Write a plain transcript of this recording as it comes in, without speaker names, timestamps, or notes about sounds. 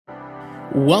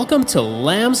Welcome to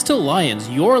Lambs to Lions.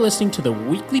 You're listening to the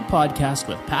weekly podcast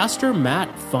with Pastor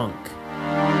Matt Funk.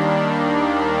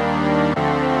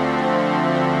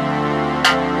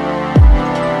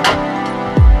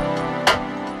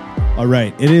 All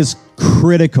right, it is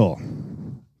critical.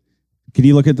 Can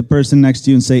you look at the person next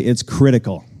to you and say, it's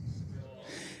critical?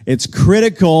 It's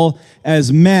critical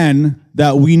as men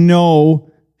that we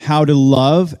know how to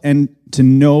love and to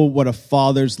know what a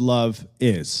father's love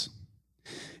is.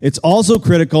 It's also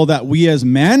critical that we as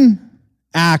men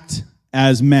act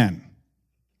as men.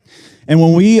 And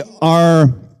when we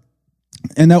are,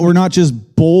 and that we're not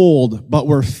just bold, but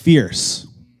we're fierce.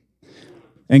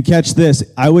 And catch this,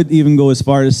 I would even go as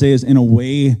far as to say is in a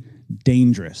way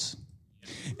dangerous.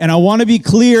 And I want to be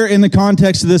clear in the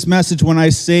context of this message when I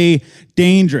say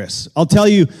dangerous. I'll tell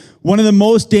you, one of the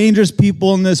most dangerous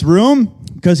people in this room,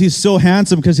 because he's so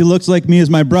handsome, because he looks like me,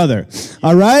 is my brother.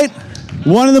 All right?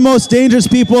 One of the most dangerous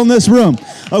people in this room.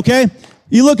 Okay?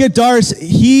 You look at Darce,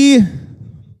 he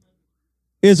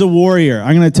is a warrior.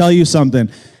 I'm going to tell you something.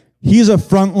 He's a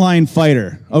frontline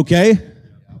fighter. Okay?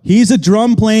 He's a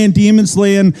drum playing, demon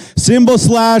slaying, cymbal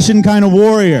slashing kind of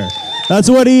warrior. That's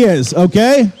what he is.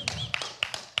 Okay?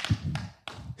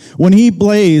 When he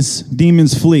plays,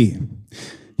 demons flee.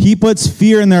 He puts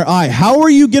fear in their eye. How are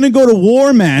you going to go to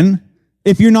war, man,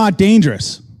 if you're not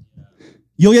dangerous?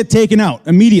 You'll get taken out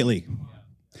immediately.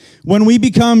 When we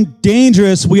become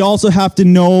dangerous, we also have to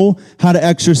know how to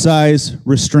exercise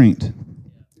restraint.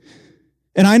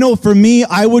 And I know for me,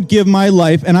 I would give my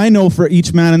life, and I know for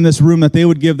each man in this room that they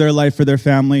would give their life for their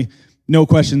family, no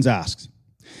questions asked.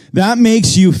 That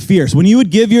makes you fierce. When you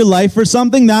would give your life for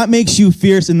something, that makes you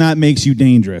fierce and that makes you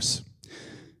dangerous.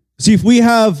 See, if we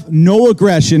have no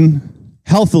aggression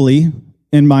healthily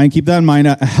in mind, keep that in mind,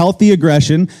 a healthy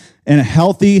aggression and a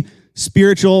healthy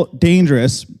spiritual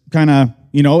dangerous kind of,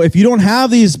 if you don't have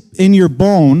these in your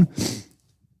bone,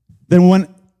 then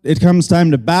when it comes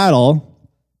time to battle,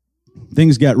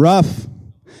 things get rough.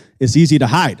 It's easy to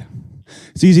hide.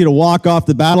 It's easy to walk off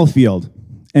the battlefield.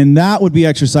 And that would be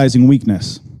exercising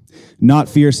weakness, not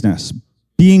fierceness.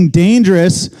 Being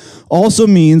dangerous also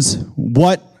means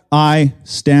what I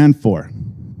stand for.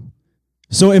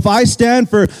 So if I stand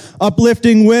for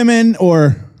uplifting women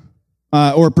or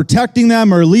protecting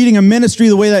them or leading a ministry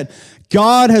the way that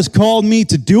God has called me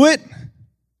to do it,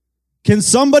 can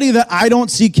somebody that I don't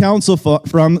seek counsel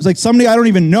from, like somebody I don't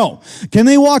even know, can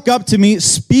they walk up to me,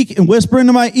 speak and whisper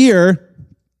into my ear,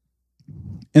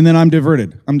 and then I'm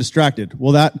diverted, I'm distracted?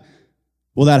 Will that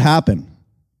happen?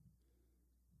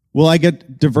 Will I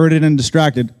get diverted and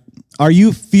distracted? Are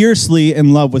you fiercely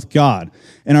in love with God?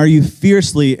 And are you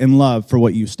fiercely in love for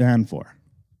what you stand for?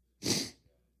 It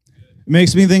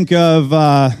makes me think of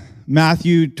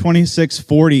Matthew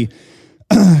 26:40.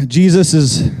 Jesus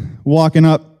is walking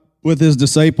up with his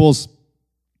disciples.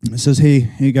 He says,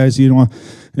 hey guys, I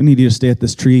need you to stay at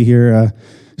this tree here.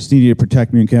 Just need you to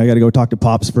protect me. Okay, I got to go talk to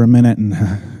Pops for a minute, and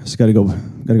just got to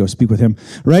go speak with him.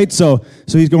 Right? So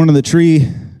he's going to the tree,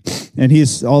 and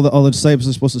he's all the disciples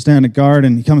are supposed to stand at guard,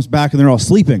 and he comes back, and they're all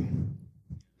sleeping.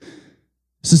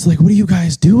 It's just like, what are you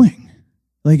guys doing?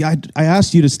 Like, I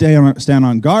asked you to stand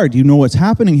on guard. Do you know what's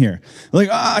happening here? Like,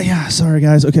 yeah, sorry,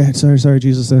 guys. Okay, sorry,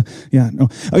 Jesus. No.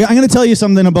 Okay, I'm going to tell you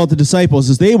something about the disciples,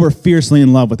 is they were fiercely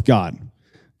in love with God.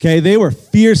 Okay, they were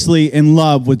fiercely in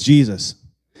love with Jesus.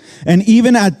 And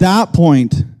even at that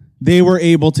point, they were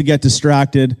able to get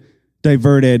distracted,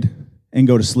 diverted, and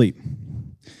go to sleep.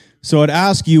 So I'd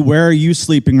ask you, where are you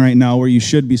sleeping right now where you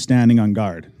should be standing on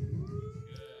guard?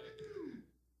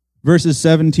 Verses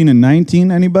 17 and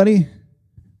 19, anybody?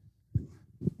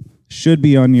 Should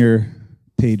be on your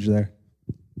page there.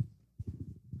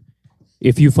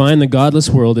 If you find the godless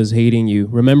world is hating you,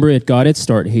 remember it got its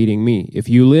start hating me. If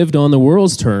you lived on the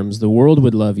world's terms, the world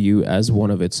would love you as one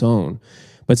of its own.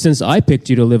 But since I picked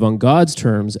you to live on God's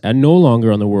terms and no longer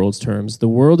on the world's terms, the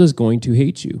world is going to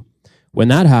hate you. When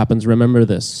that happens, remember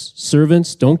this: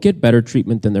 servants don't get better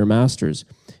treatment than their masters.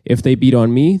 If they beat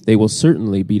on me, they will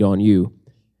certainly beat on you.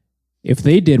 If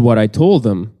they did what I told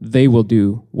them, they will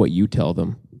do what you tell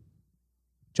them.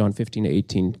 John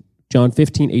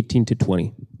 15:18 to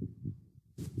 20.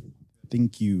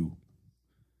 Thank you.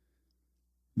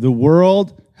 The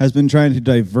world has been trying to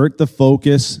divert the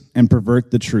focus and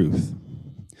pervert the truth.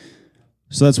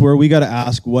 So that's where we got to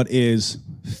ask, what is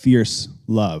fierce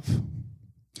love?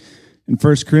 In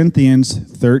 1 Corinthians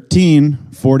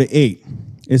 13:4-8,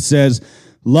 it says,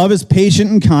 love is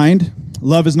patient and kind.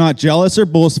 Love is not jealous or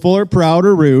boastful or proud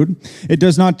or rude. It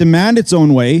does not demand its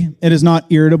own way. It is not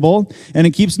irritable, and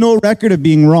it keeps no record of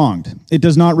being wronged. It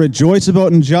does not rejoice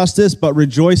about injustice, but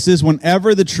rejoices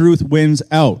whenever the truth wins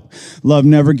out. Love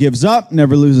never gives up,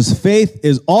 never loses faith,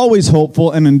 is always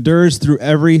hopeful, and endures through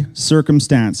every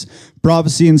circumstance.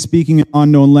 Prophecy and speaking in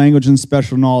unknown language and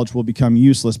special knowledge will become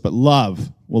useless, but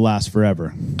love will last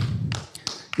forever.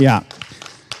 Yeah.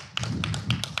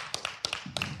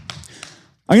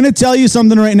 I'm going to tell you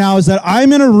something right now is that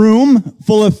I'm in a room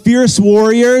full of fierce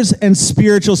warriors and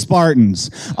spiritual Spartans.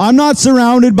 I'm not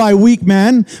surrounded by weak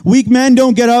men. Weak men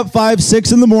don't get up 5,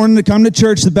 6 in the morning to come to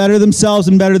church to better themselves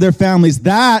and better their families.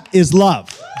 That is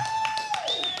love.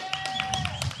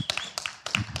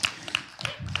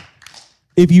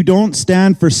 If you don't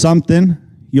stand for something,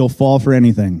 you'll fall for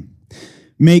anything.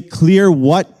 Make clear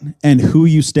what and who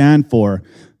you stand for,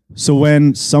 so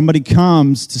when somebody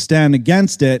comes to stand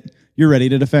against it, you're ready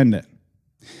to defend it.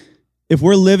 If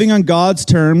we're living on God's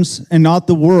terms and not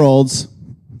the world's,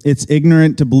 it's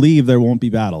ignorant to believe there won't be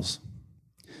battles.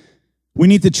 We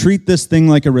need to treat this thing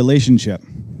like a relationship.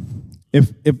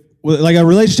 If like a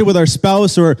relationship with our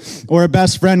spouse or a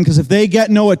best friend, because if they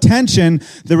get no attention,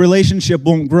 the relationship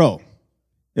won't grow.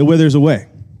 It withers away.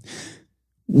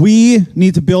 We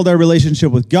need to build our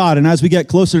relationship with God, and as we get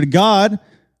closer to God,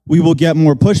 we will get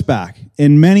more pushback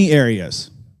in many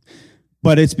areas.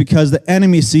 But it's because the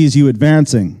enemy sees you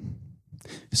advancing,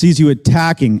 sees you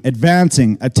attacking,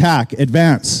 advancing, attack,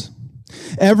 advance.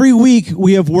 Every week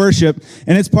we have worship,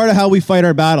 and it's part of how we fight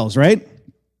our battles, right?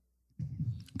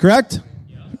 Correct?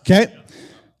 Okay.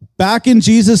 Back in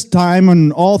Jesus' time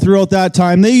and all throughout that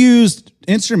time, they used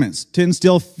instruments to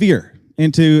instill fear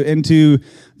into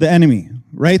the enemy,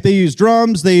 right? They used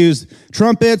drums, they used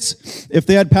trumpets. If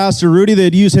they had Pastor Rudy,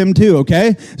 they'd use him too,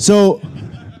 okay? So...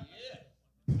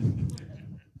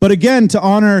 But again, to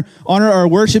honor our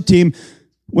worship team,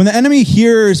 when the enemy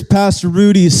hears Pastor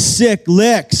Rudy's sick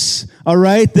licks, all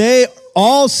right, they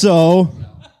also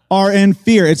are in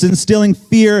fear. It's instilling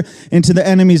fear into the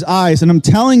enemy's eyes. And I'm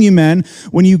telling you, men,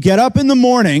 when you get up in the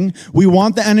morning, we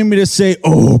want the enemy to say,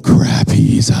 oh, crap,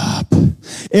 he's up.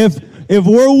 If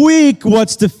we're weak,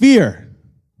 what's to fear?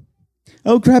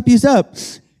 Oh, crap, he's up.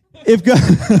 If God...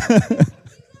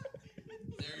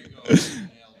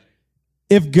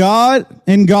 If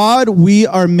in God, we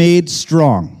are made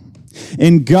strong.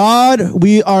 In God,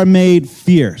 we are made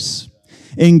fierce.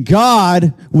 In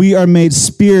God, we are made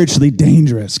spiritually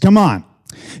dangerous. Come on.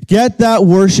 Get that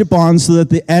worship on so that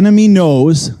the enemy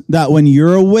knows that when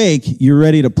you're awake, you're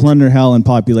ready to plunder hell and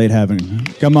populate heaven.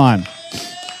 Come on.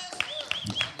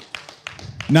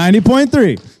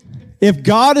 90.3. If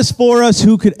God is for us,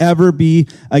 who could ever be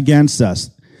against us?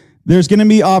 There's going to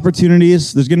be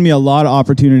opportunities. There's going to be a lot of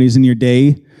opportunities in your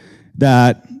day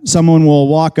that someone will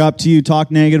walk up to you, talk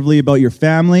negatively about your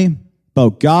family,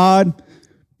 about God,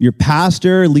 your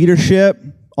pastor, leadership,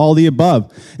 all the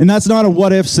above. And that's not a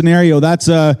what-if scenario. That's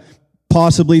a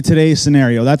possibly today's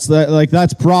scenario. That's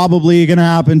probably going to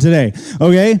happen today.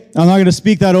 Okay? I'm not going to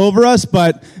speak that over us,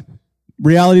 but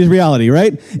reality is reality,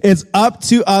 right? It's up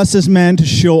to us as men to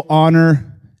show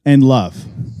honor and love.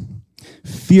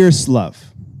 Fierce love.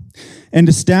 And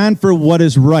to stand for what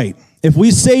is right. If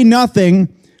we say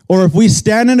nothing, or if we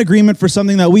stand in agreement for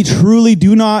something that we truly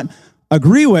do not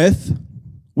agree with,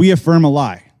 we affirm a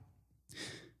lie.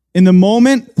 In the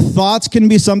moment, thoughts can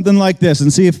be something like this,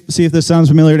 and see if this sounds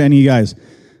familiar to any of you guys.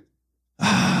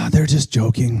 They're just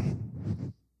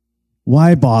joking.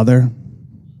 Why bother?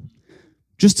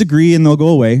 Just agree and they'll go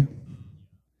away.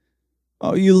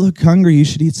 Oh, you look hungry, you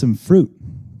should eat some fruit.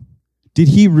 Did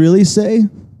he really say?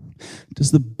 Does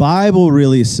the Bible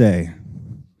really say?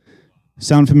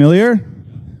 Sound familiar?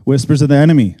 Whispers of the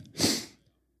enemy.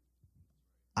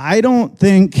 I don't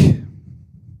think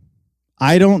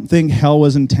hell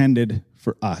was intended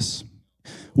for us.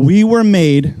 We were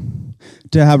made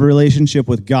to have a relationship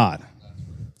with God.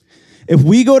 If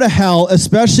we go to hell,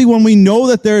 especially when we know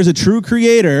that there is a true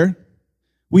creator,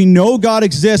 we know God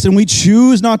exists, and we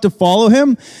choose not to follow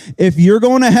him, if you're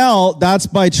going to hell, that's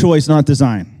by choice, not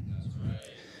design.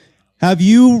 Have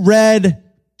you read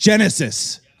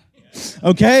Genesis?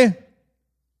 Okay?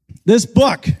 This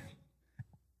book.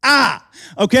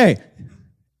 Okay.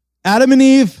 Adam and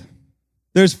Eve,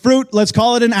 there's fruit. Let's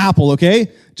call it an apple,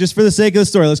 okay? Just for the sake of the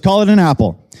story, let's call it an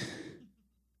apple.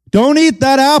 Don't eat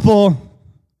that apple.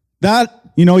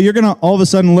 You're going to all of a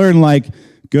sudden learn like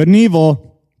good and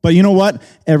evil. But you know what?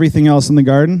 Everything else in the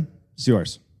garden is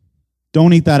yours.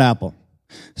 Don't eat that apple.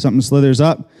 Something slithers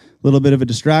up. Little bit of a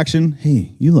distraction.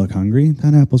 Hey, you look hungry.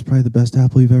 That apple's probably the best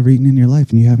apple you've ever eaten in your life,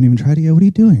 and you haven't even tried it yet. What are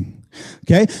you doing?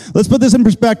 Okay, let's put this in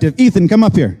perspective. Ethan, come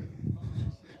up here.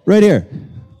 Right here.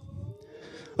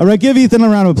 All right, give Ethan a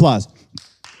round of applause.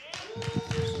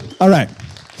 All right.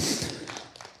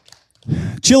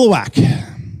 Chilliwack.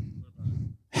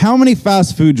 How many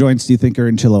fast food joints do you think are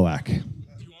in Chilliwack?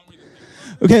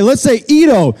 Okay, let's say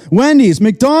Edo, Wendy's,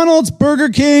 McDonald's, Burger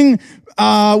King,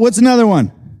 what's another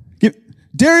one?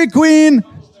 Dairy Queen,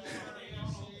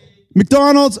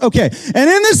 McDonald's, okay. And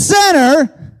in the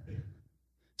center,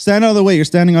 stand out of the way, you're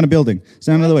standing on a building.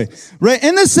 Stand out of the way. Right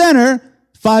in the center,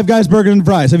 Five Guys Burgers and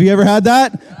Fries. Have you ever had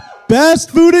that? Best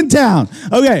food in town.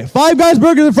 Okay, Five Guys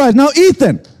Burgers and Fries. Now,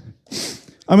 Ethan,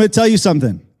 I'm going to tell you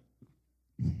something.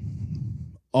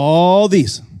 All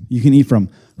these you can eat from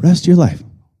rest of your life.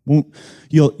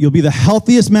 You'll be the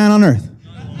healthiest man on earth.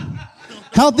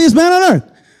 Healthiest man on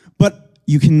earth. But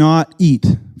you cannot eat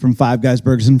from Five Guys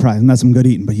Burgers and Fries. And that's some good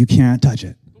eating, but you can't touch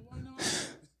it.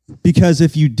 Because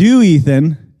if you do,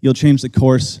 Ethan, you'll change the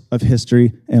course of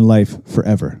history and life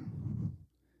forever.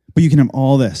 But you can have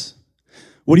all this.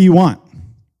 What do you want?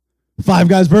 Five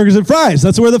Guys Burgers and Fries.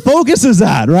 That's where the focus is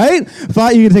at, right?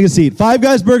 You can take a seat. Five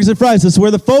Guys Burgers and Fries. That's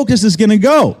where the focus is going to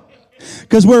go.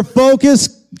 Because we're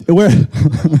focused.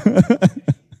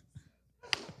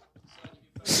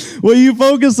 What you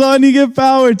focus on, you give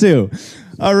power to.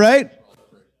 All right?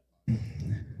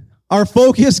 Our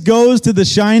focus goes to the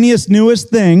shiniest, newest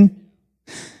thing.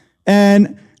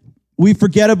 And we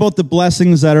forget about the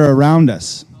blessings that are around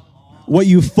us. What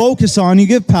you focus on, you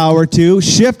give power to.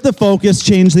 Shift the focus,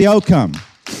 change the outcome.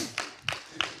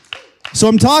 So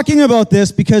I'm talking about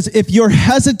this because if you're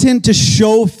hesitant to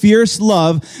show fierce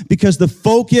love because the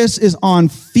focus is on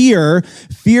fear,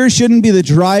 fear shouldn't be the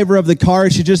driver of the car.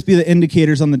 It should just be the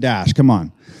indicators on the dash. Come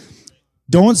on.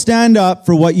 Don't stand up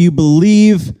for what you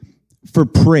believe for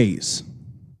praise.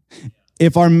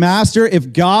 If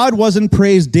God wasn't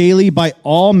praised daily by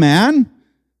all man,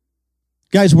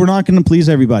 guys, we're not going to please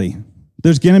everybody.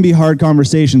 There's going to be hard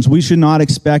conversations. We should not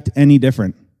expect any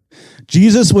different.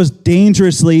 Jesus was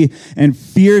dangerously and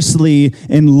fiercely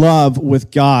in love with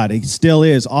God. He still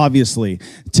is, obviously.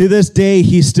 To this day,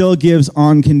 he still gives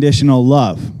unconditional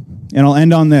love. And I'll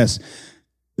end on this.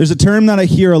 There's a term that I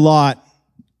hear a lot,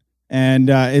 and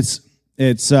it's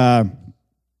I'm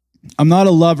not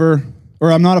a lover,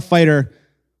 or I'm not a fighter,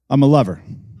 I'm a lover.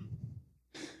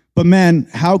 But man,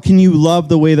 how can you love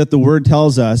the way that the word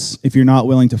tells us if you're not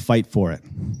willing to fight for it?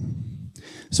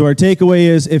 So our takeaway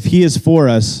is, if he is for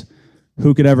us,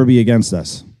 who could ever be against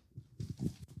us?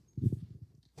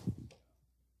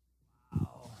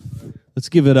 Let's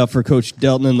give it up for Coach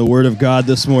Delton and the Word of God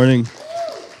this morning.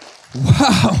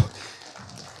 Wow.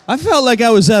 I felt like I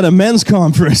was at a men's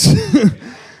conference.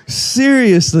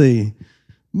 Seriously.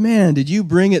 Man, did you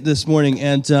bring it this morning?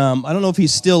 And I don't know if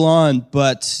he's still on,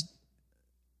 but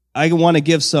I want to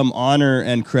give some honor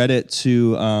and credit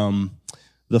to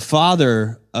the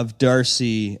father of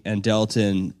Darcy and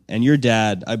Delton, and your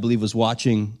dad, I believe, was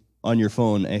watching on your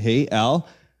phone. Hey, Al?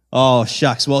 Oh,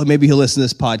 shucks. Well, maybe he'll listen to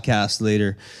this podcast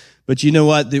later. But you know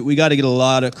what? We got to get a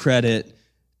lot of credit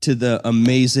to the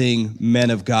amazing men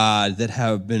of God that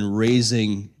have been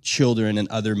raising children and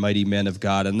other mighty men of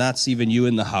God. And that's even you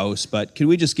in the house. But can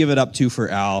we just give it up, too, for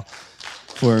Al?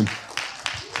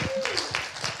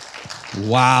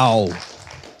 Wow.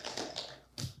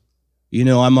 You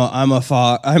know, I'm a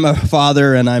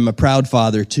father, and I'm a proud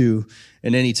father too.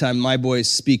 And anytime my boys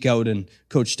speak out, and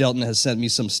Coach Delton has sent me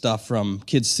some stuff from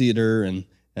kids theater and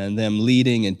them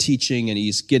leading and teaching, and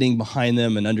he's getting behind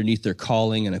them and underneath their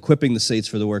calling and equipping the saints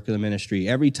for the work of the ministry.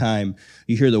 Every time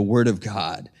you hear the word of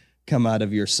God come out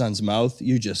of your son's mouth,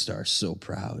 you just are so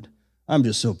proud. I'm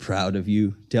just so proud of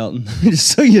you, Delton. Just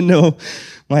so you know,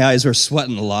 my eyes were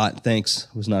sweating a lot. Thanks.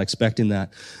 I was not expecting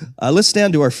that. Let's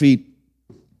stand to our feet.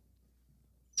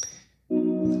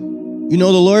 You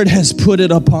know, the Lord has put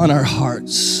it upon our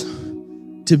hearts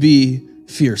to be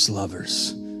fierce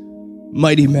lovers,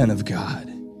 mighty men of God.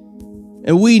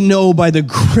 And we know by the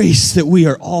grace that we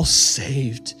are all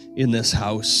saved in this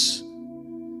house.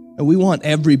 And we want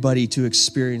everybody to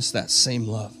experience that same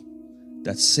love,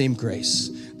 that same grace,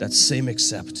 that same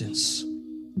acceptance,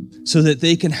 so that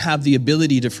they can have the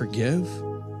ability to forgive,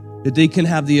 that they can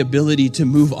have the ability to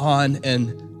move on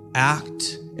and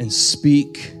act and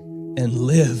speak and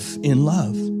live in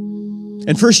love.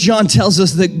 And 1 John tells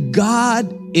us that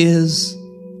God is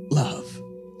love.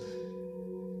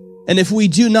 And if we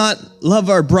do not love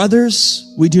our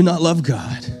brothers, we do not love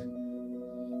God.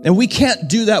 And we can't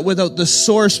do that without the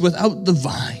source, without the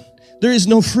vine. There is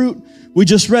no fruit. We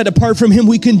just read, apart from him,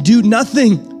 we can do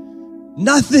nothing.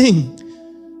 Nothing.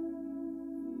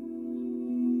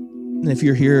 And if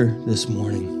you're here this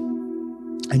morning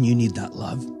and you need that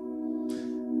love,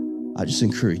 I just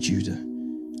encourage you to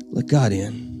let God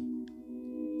in.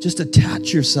 Just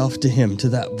attach yourself to him, to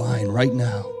that vine right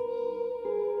now.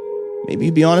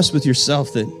 Maybe be honest with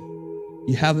yourself that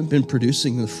you haven't been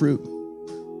producing the fruit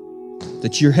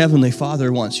that your Heavenly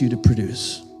Father wants you to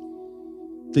produce.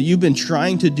 That you've been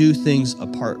trying to do things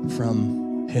apart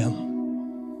from him.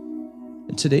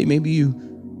 And today maybe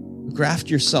you graft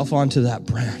yourself onto that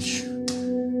branch.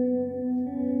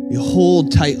 You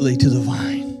hold tightly to the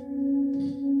vine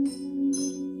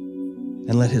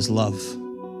and let his love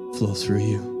flow through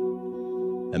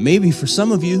you. And maybe for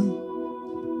some of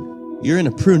you, you're in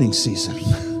a pruning season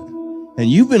and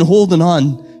you've been holding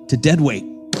on to dead weight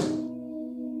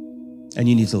and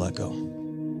you need to let go.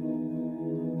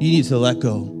 You need to let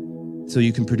go so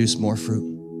you can produce more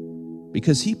fruit,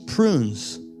 because he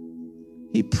prunes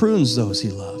those he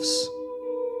loves.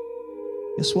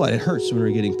 Guess what? It hurts when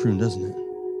we're getting pruned, doesn't it?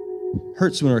 It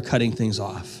hurts when we're cutting things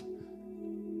off.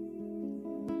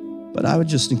 But I would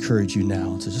just encourage you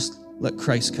now to just let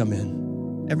Christ come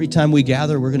in. Every time we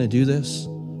gather, we're going to do this.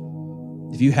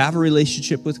 If you have a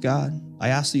relationship with God, I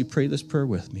ask that you pray this prayer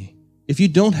with me. If you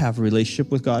don't have a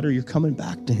relationship with God or you're coming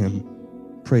back to him,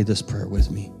 pray this prayer with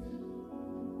me.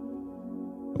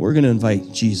 We're going to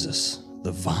invite Jesus,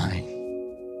 the vine,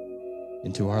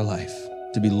 into our life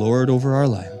to be Lord over our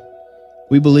life.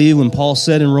 We believe when Paul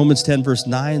said in Romans 10 verse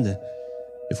 9 that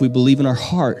if we believe in our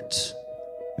heart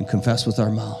and confess with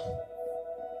our mouth,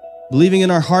 believing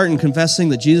in our heart and confessing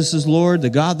that Jesus is Lord, that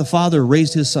God the Father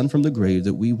raised his Son from the grave,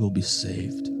 that we will be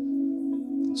saved.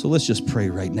 So let's just pray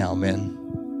right now, man.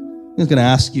 I'm going to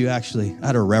ask you, actually,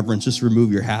 out of reverence, just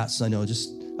remove your hats. I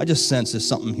just sense there's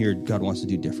something here God wants to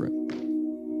do different.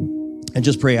 And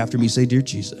just pray after me. Say, Dear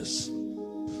Jesus,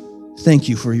 thank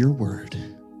you for your word.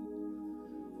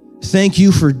 Thank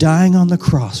you for dying on the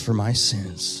cross for my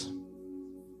sins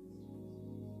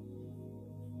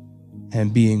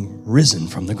and being risen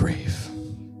from the grave.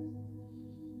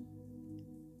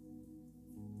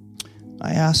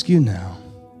 I ask you now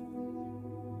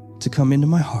to come into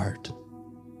my heart.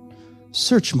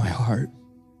 Search my heart.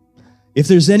 If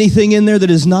there's anything in there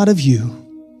that is not of you,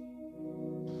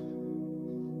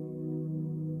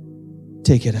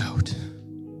 take it out.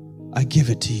 I give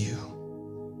it to you.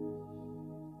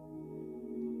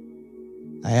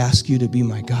 I ask you to be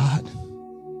my God,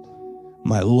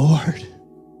 my Lord,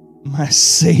 my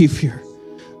Savior,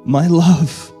 my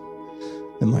love,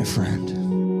 and my friend.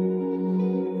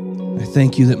 I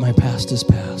thank you that my past is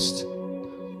past.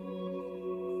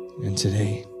 And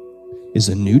today is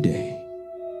a new day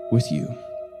with you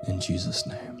in Jesus'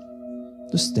 name.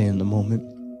 Just stay in the moment.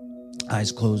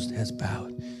 Eyes closed, heads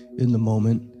bowed. In the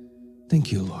moment,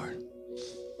 thank you, Lord.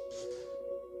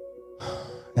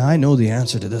 Now, I know the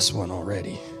answer to this one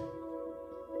already.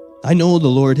 I know the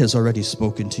Lord has already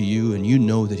spoken to you, and you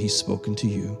know that he's spoken to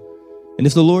you. And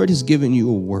if the Lord has given you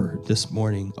a word this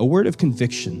morning, a word of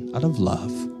conviction out of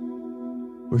love,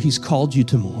 where he's called you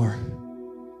to more,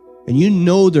 and you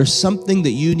know there's something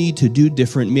that you need to do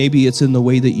different, maybe it's in the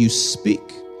way that you speak,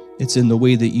 it's in the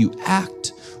way that you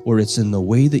act, or it's in the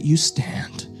way that you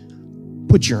stand.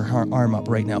 Put your arm up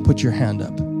right now. Put your hand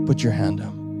up. Put your hand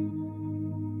up.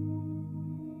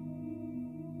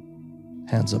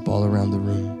 Hands up all around the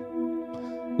room.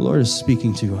 The Lord is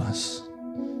speaking to us.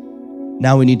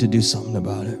 Now we need to do something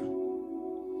about it.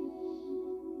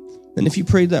 And if you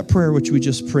prayed that prayer, which we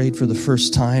just prayed for the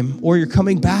first time, or you're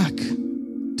coming back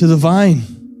to the vine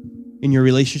in your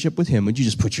relationship with him, would you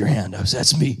just put your hand up?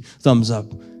 That's me. Thumbs up.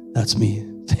 That's me.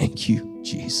 Thank you,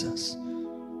 Jesus.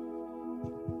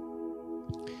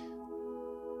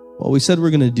 Well, we said we're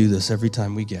going to do this every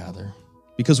time we gather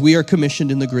because we are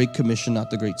commissioned in the Great Commission, not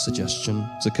the Great Suggestion.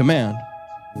 It's a command.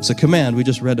 It's a command. We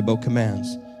just read about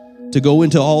commands. To go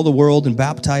into all the world and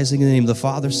baptizing in the name of the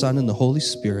Father, Son, and the Holy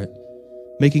Spirit,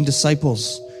 making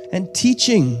disciples and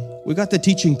teaching. We got the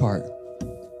teaching part.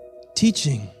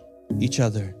 Teaching each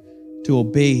other to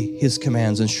obey his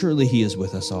commands, and surely he is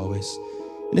with us always.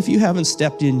 And if you haven't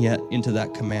stepped in yet into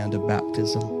that command of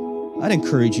baptism, I'd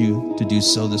encourage you to do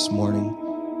so this morning.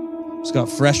 It's got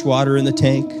fresh water in the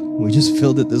tank. We just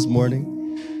filled it this morning.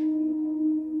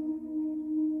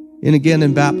 And again,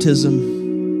 in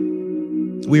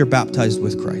baptism, we are baptized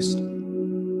with Christ.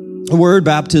 The word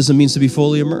baptism means to be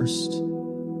fully immersed.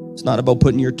 It's not about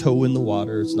putting your toe in the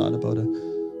water. It's not about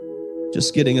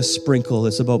just getting a sprinkle.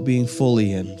 It's about being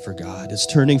fully in for God. It's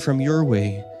turning from your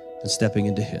way and stepping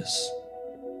into his.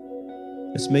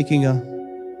 It's making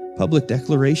a public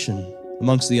declaration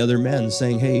amongst the other men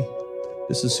saying, hey,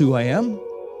 this is who I am,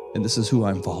 and this is who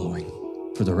I'm following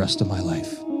for the rest of my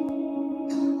life.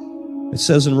 It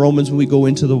says in Romans, when we go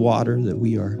into the water, that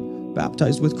we are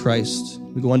baptized with Christ.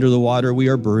 We go under the water, we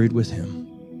are buried with him.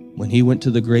 When he went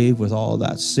to the grave with all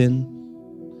that sin,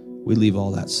 we leave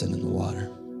all that sin in the water.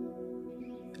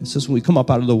 It says when we come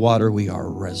up out of the water, we are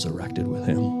resurrected with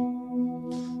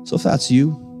him. So if that's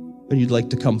you, and you'd like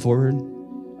to come forward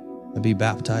and be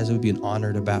baptized, it would be an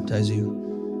honor to baptize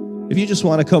you. If you just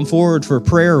want to come forward for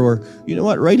prayer, or you know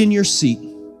what, right in your seat,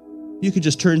 you could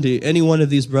just turn to any one of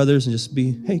these brothers and just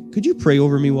be, hey, could you pray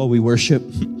over me while we worship?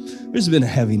 There's been a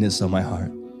heaviness on my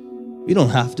heart. You don't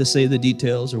have to say the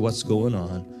details or what's going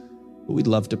on, but we'd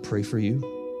love to pray for you.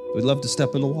 We'd love to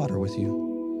step in the water with you.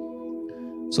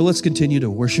 So let's continue to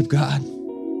worship God,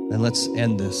 and let's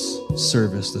end this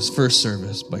service, this first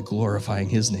service, by glorifying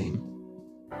his name.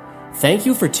 Thank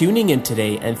you for tuning in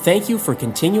today, and thank you for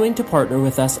continuing to partner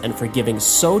with us and for giving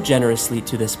so generously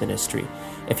to this ministry.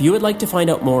 If you would like to find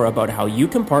out more about how you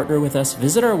can partner with us,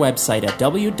 visit our website at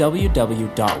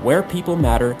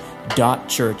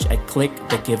www.wherepeoplematter.church and click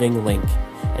the giving link.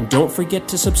 And don't forget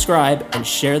to subscribe and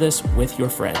share this with your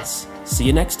friends. See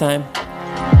you next time.